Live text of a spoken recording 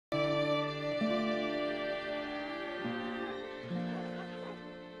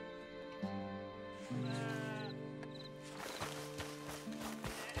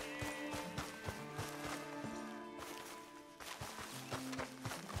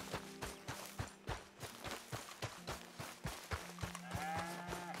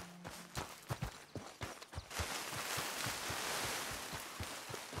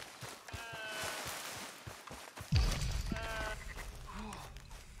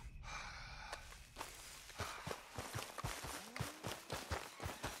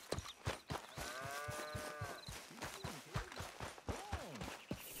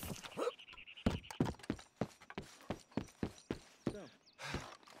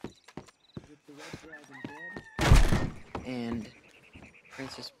And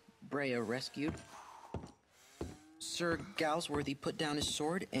Princess Brea rescued. Sir Galsworthy put down his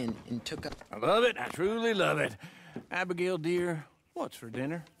sword and took up... I love it. I truly love it. Abigail, dear, what's for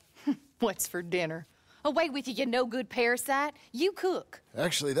dinner? What's for dinner? Away with you, you no-good parasite. You cook.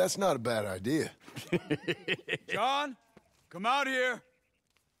 Actually, that's not a bad idea. John, come out here.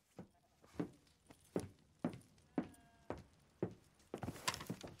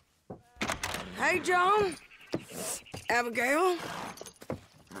 Hey, John. Abigail.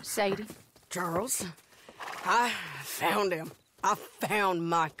 Sadie. Charles. I found him. I found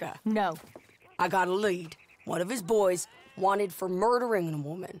Micah. No. I got a lead. One of his boys wanted for murdering a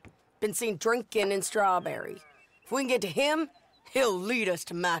woman. Been seen drinking in Strawberry. If we can get to him, he'll lead us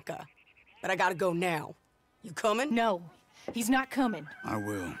to Micah. But I gotta go now. You coming? No. He's not coming. I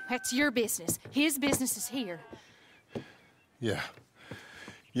will. That's your business. His business is here. Yeah.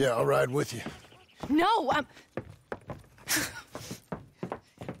 Yeah, I'll ride with you. No,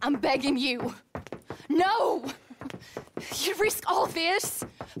 I'm begging you. No! You risk all this?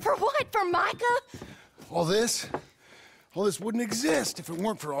 For what? For Micah? All this wouldn't exist if it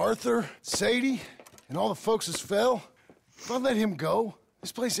weren't for Arthur, Sadie, and all the folks as fell. If I let him go,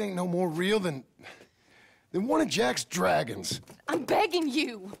 this place ain't no more real than one of Jack's dragons. I'm begging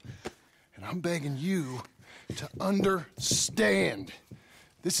you. And I'm begging you to understand.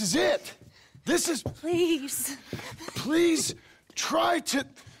 This is it. This is... Please. Please try to...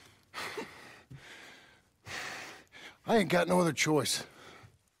 I ain't got no other choice.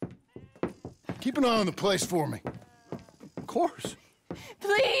 Keep an eye on the place for me. Of course.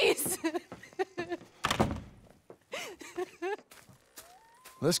 Please.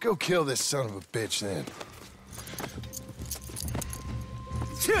 Let's go kill this son of a bitch then.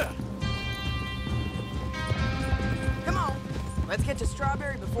 Come on. Let's get to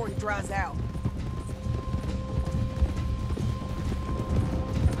Strawberry before he dries out.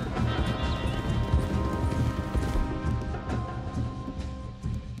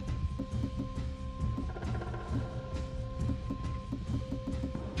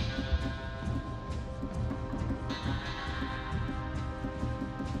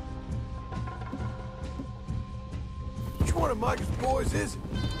 Which one of Micah's boys is it?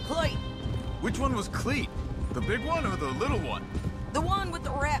 Clayton, Which one was Cleet? The big one or the little one? the one with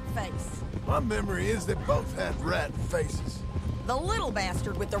the rat face. My memory is they both had rat faces. The little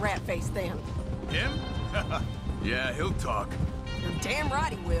bastard with the rat face then. Him? Yeah, he'll talk. You're damn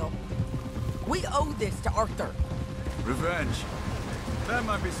right he will. We owe this to Arthur. Revenge. That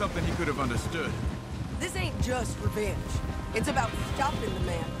might be something he could have understood. This ain't just revenge. It's about stopping the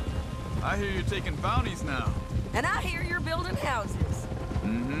man. I hear you're taking bounties now. And I hear you're building houses.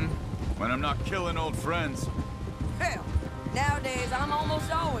 Mm-hmm. When I'm not killing old friends. Hell, nowadays I'm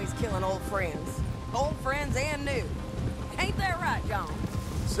almost always killing old friends. Old friends and new. Ain't that right, John?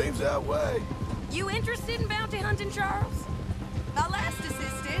 Seems that way. You interested in bounty hunting, Charles? My last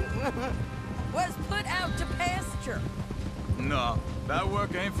assistant was put out to pasture. No, that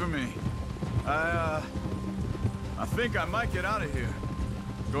work ain't for me. I think I might get out of here.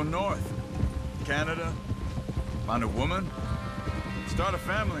 Go north. Canada. Find a woman. Start a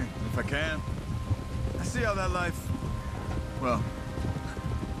family, if I can. I see how that life... Well,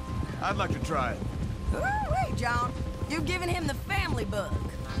 I'd like to try it. Wait, John. You've given him the family bug.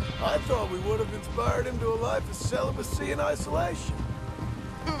 I thought we would have inspired him to a life of celibacy and isolation.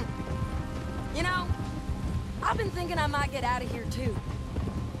 You know, I've been thinking I might get out of here, too.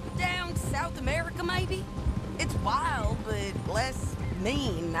 Down South America, maybe? It's wild, but less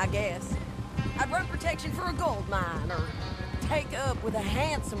mean, I guess. I'd run protection for a gold mine, or take up with a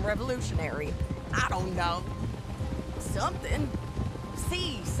handsome revolutionary. I don't know. Something.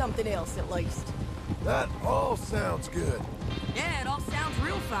 See something else, at least. That all sounds good. Yeah, it all sounds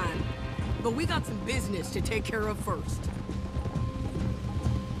real fine. But we got some business to take care of first.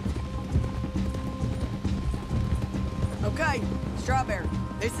 Okay, Strawberry,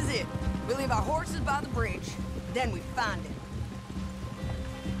 this is it. We leave our horses by the bridge, then we find it.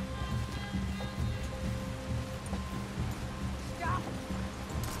 Stop!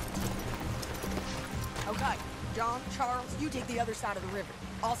 Okay, John, Charles, you take the other side of the river.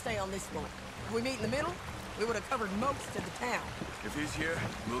 I'll stay on this one. If we meet in the middle, we would have covered most of the town. If he's here,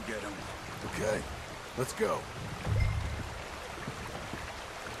 we'll get him. Okay, let's go.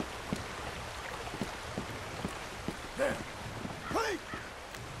 There. Cleet!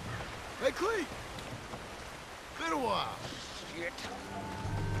 Hey, Cleet! Been a while. Shit.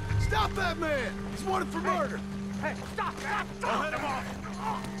 Stop that man! He's wanted for murder! Hey, stop! I'll head him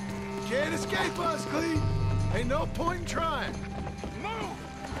off! You can't escape us, Cleet! Ain't no point in trying. Move!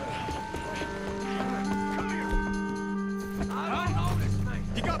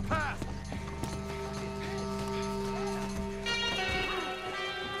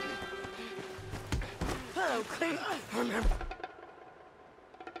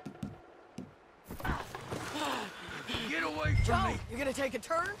 away from me! You gonna take a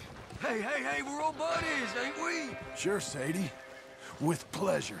turn? Hey, hey, hey, we're all buddies, ain't we? Sure, Sadie. With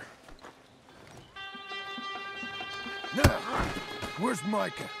pleasure. Now, where's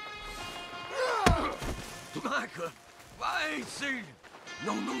Micah? Micah, I ain't seen him.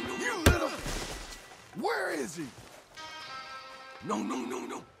 No, no, no. You little... Where is he? No, no, no,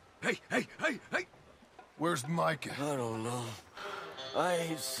 no. Hey, hey, hey, hey. Where's Micah? I don't know. I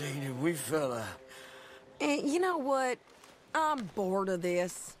ain't seen him. We fell out. You know what? I'm bored of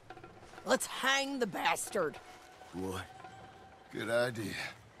this. Let's hang the bastard. What? Good idea.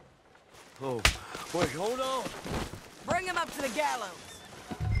 Oh, wait, hold on. Bring him up to the gallows.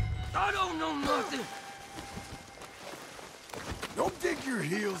 I don't know nothing. Don't dig your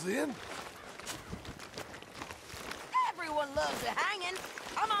heels in. Everyone loves a hanging.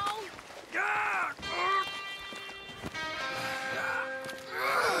 Come on.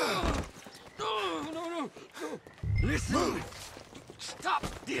 No, no, no, no. Listen. Move. Stop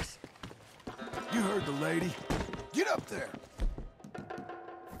this. You heard the lady. Get up there.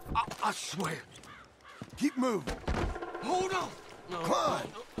 I swear. Keep moving. Hold on. No. Climb.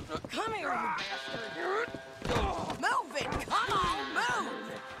 Come here, you bastard. Move it. Come on, move.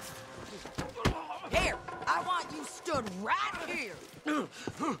 Here, I want you stood right here. Deal.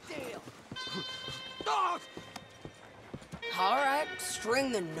 All right,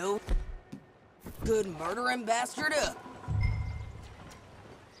 string the no good murdering bastard up.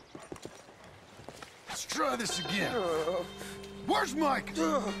 Let's try this again. Where's Mike?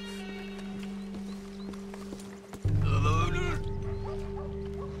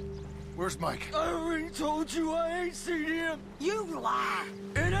 Where's Mike? I already told you I ain't seen him. You lie.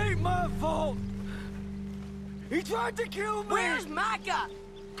 It ain't my fault. He tried to kill me. Where's Micah?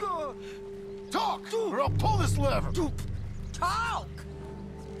 Talk, or I'll pull this lever. Talk.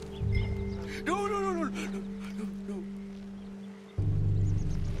 No, no, no, no, no, no, no.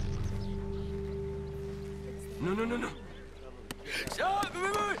 No, no, no, no. Stop!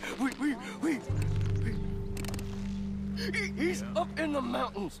 Wait. He's up in the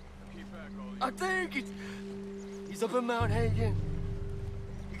mountains. I think he's up in Mount Hagen.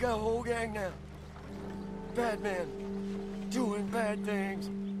 He got a whole gang now. Bad man, doing bad things.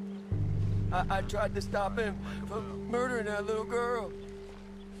 I tried to stop him from murdering that little girl.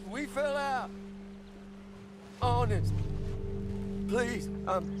 We fell out. Honest. Please,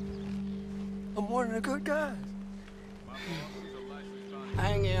 I'm one of the good guys.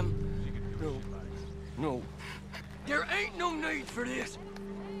 Hang him. No. There ain't no need for this.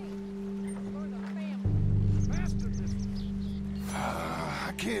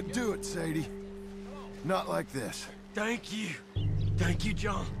 I can't do it, Sadie. Not like this. Thank you. Thank you,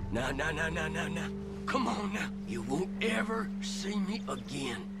 John. Now. Come on now. You won't ever see me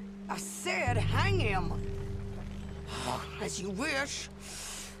again. I said hang him. As you wish.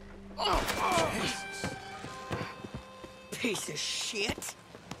 Jesus. Piece of shit.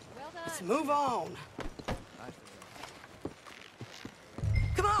 Let's move on.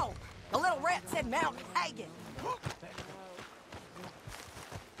 Come on. The little rat said Mount Hagen.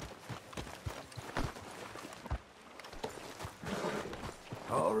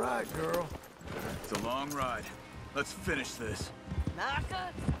 All right, girl. It's a long ride. Let's finish this.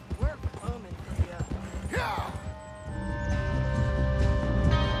 Micah, we're coming for you. Yeah!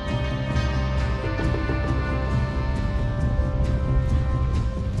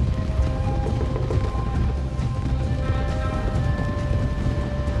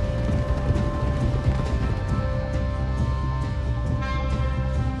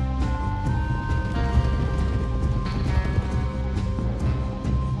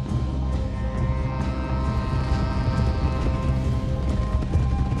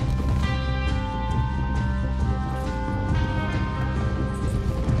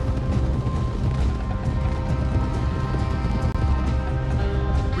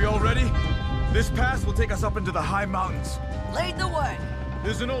 This pass will take us up into the high mountains. Lead the way.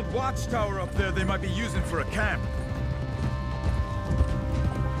 There's an old watchtower up there they might be using for a camp.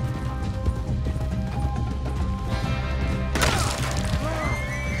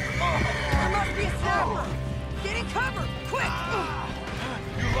 There must be a sniper. Get in cover, quick.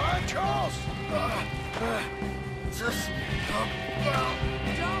 You lying, Charles? Just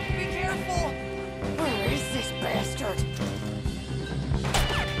Don't be careful. Where is this bastard?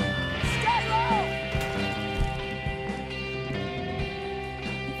 Stay low!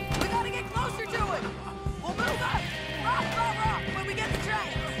 We gotta get closer to it. We'll move up. Rock, when we get the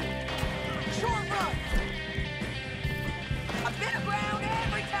trains. Short run. A bit of ground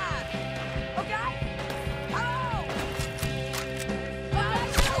every time. Okay? Oh!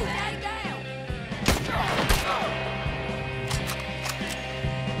 Stay down.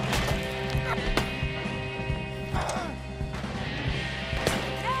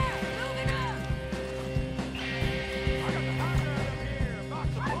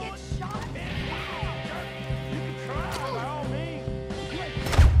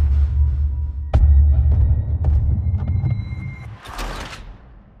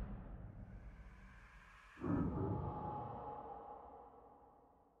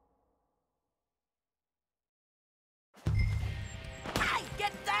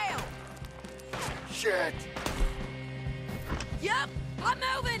 Shit! Yup, I'm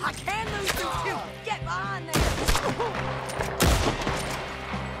moving! I can lose you too! Get behind there!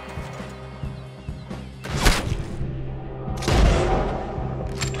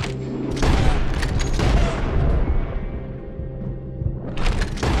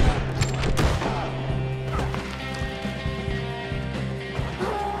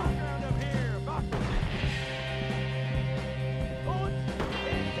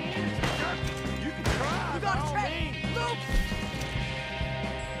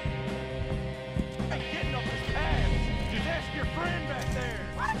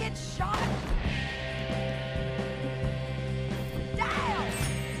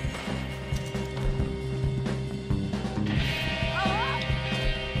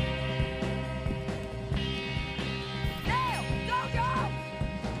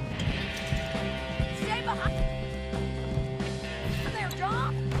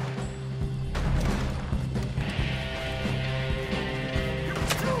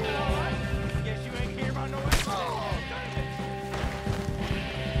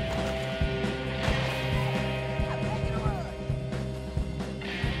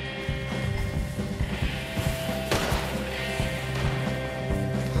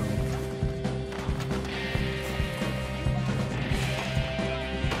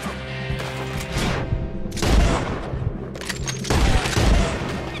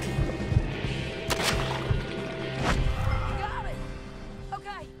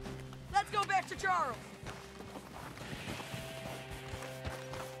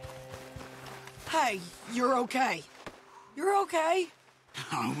 Hey, you're okay. You're okay.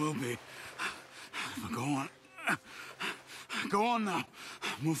 I will be. Go on. Go on now.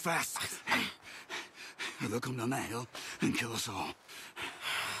 Move fast. They'll come down that hill and kill us all.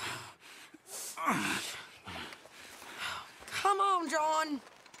 Come on, John.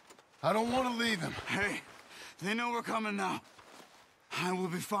 I don't want to leave them. Hey, they know we're coming now. I will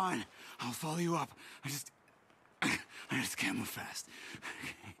be fine. I'll follow you up. I just can't move fast.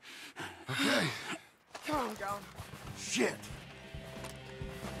 Okay. Come on, John. Shit.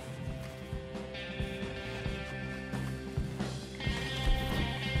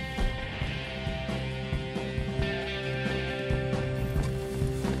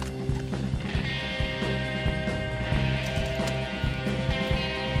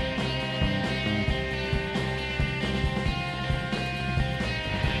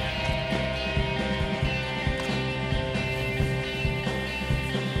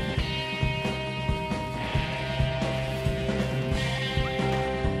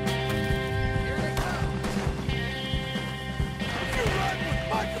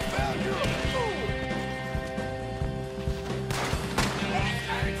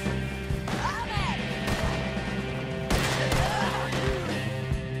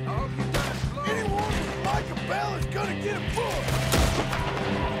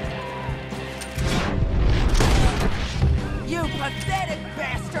 You pathetic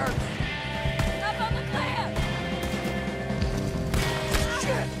bastard! Up on the cliff!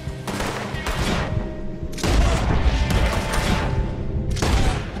 Shit!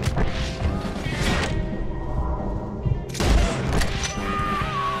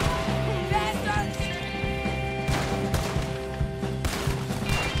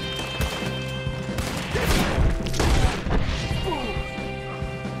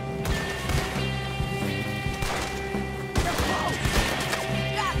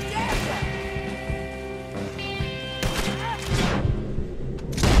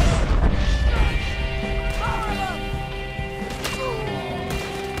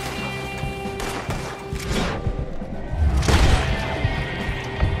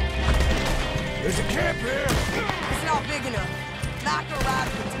 There's a camp here. It's not big enough. Not gonna ride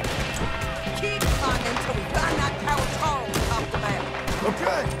with you. Keep climbing until we find that tower Carl we talked about.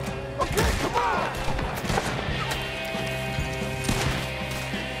 Okay. Okay, come on.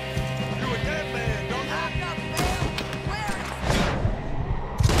 You're a dead man, don't Knock up, man. Where is it?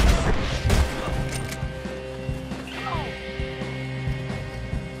 Come on.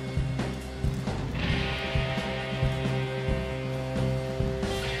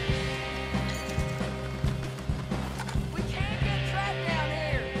 We can't get trapped down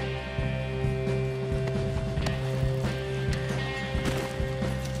here.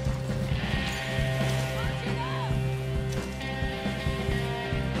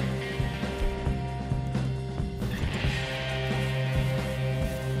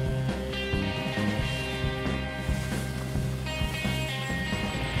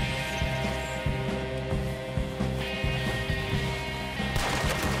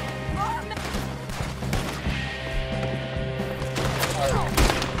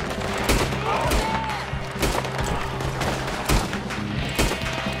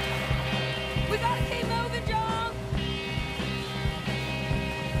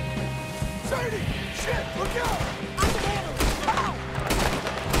 Lady! Shit, look out! I can handle it. Ow!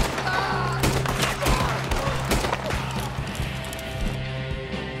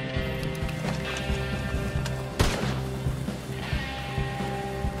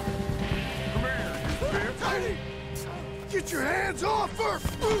 Lady! Get your hands off her!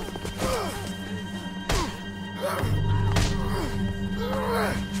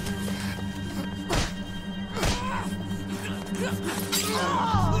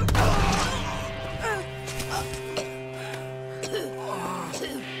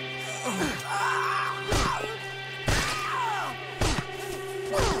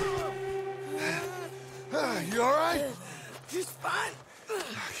 You all right? Just fine.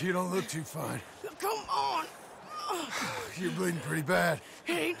 You don't look too fine. Come on. You're bleeding pretty bad.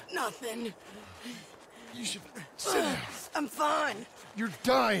 Ain't nothing. You should sit down. I'm fine. You're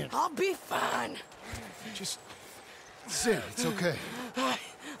dying. I'll be fine. Just sit. It's okay.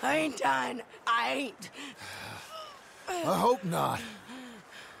 I ain't dying. I ain't. I hope not.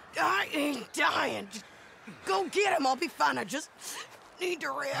 I ain't dying. Just go get him. I'll be fine. I just need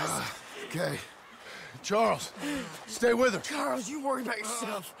to rest. Okay. Charles, stay with her. Charles, you worry about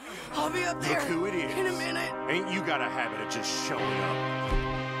yourself. I'll be up there Look who it is. in a minute. Ain't you got a habit of just showing up?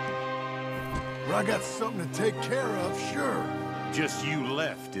 Well, I got something to take care of, sure. Just you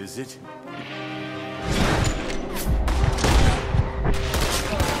left, is it?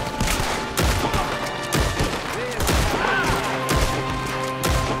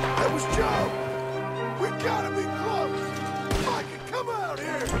 That was Joe. We gotta be close. Micah, come out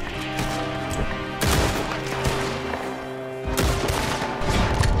here.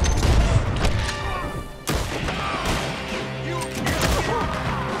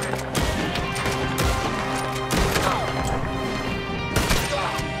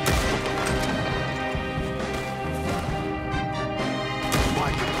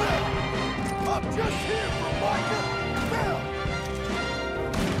 Just here for Micah Bell.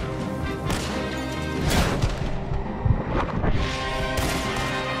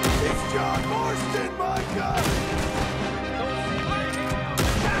 It's John Marston, Micah.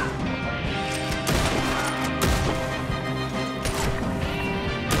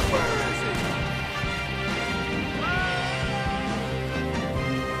 Where is he?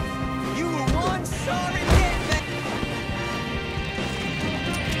 You were one sorry dead man.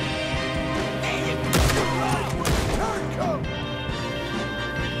 Turncoat.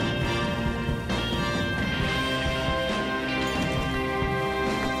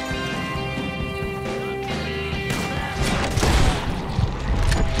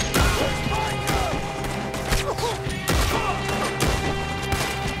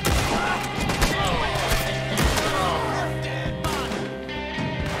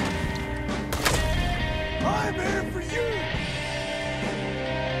 I'm here for you!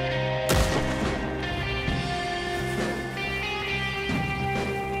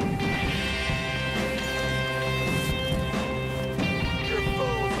 Your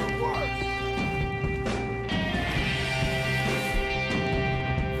fools are worse!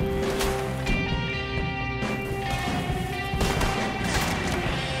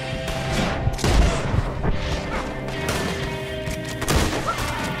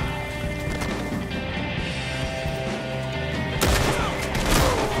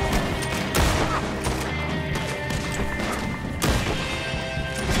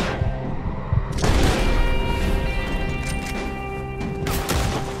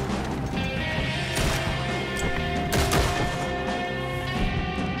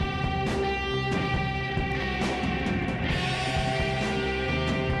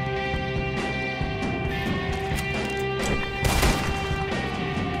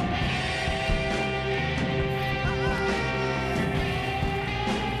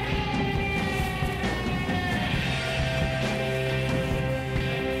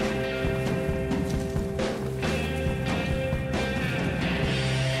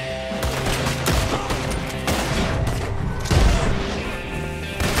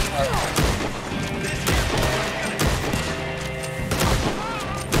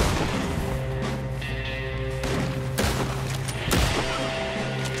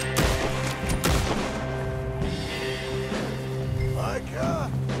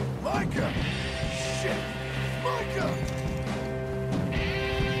 Micah! Micah! Shit! Micah!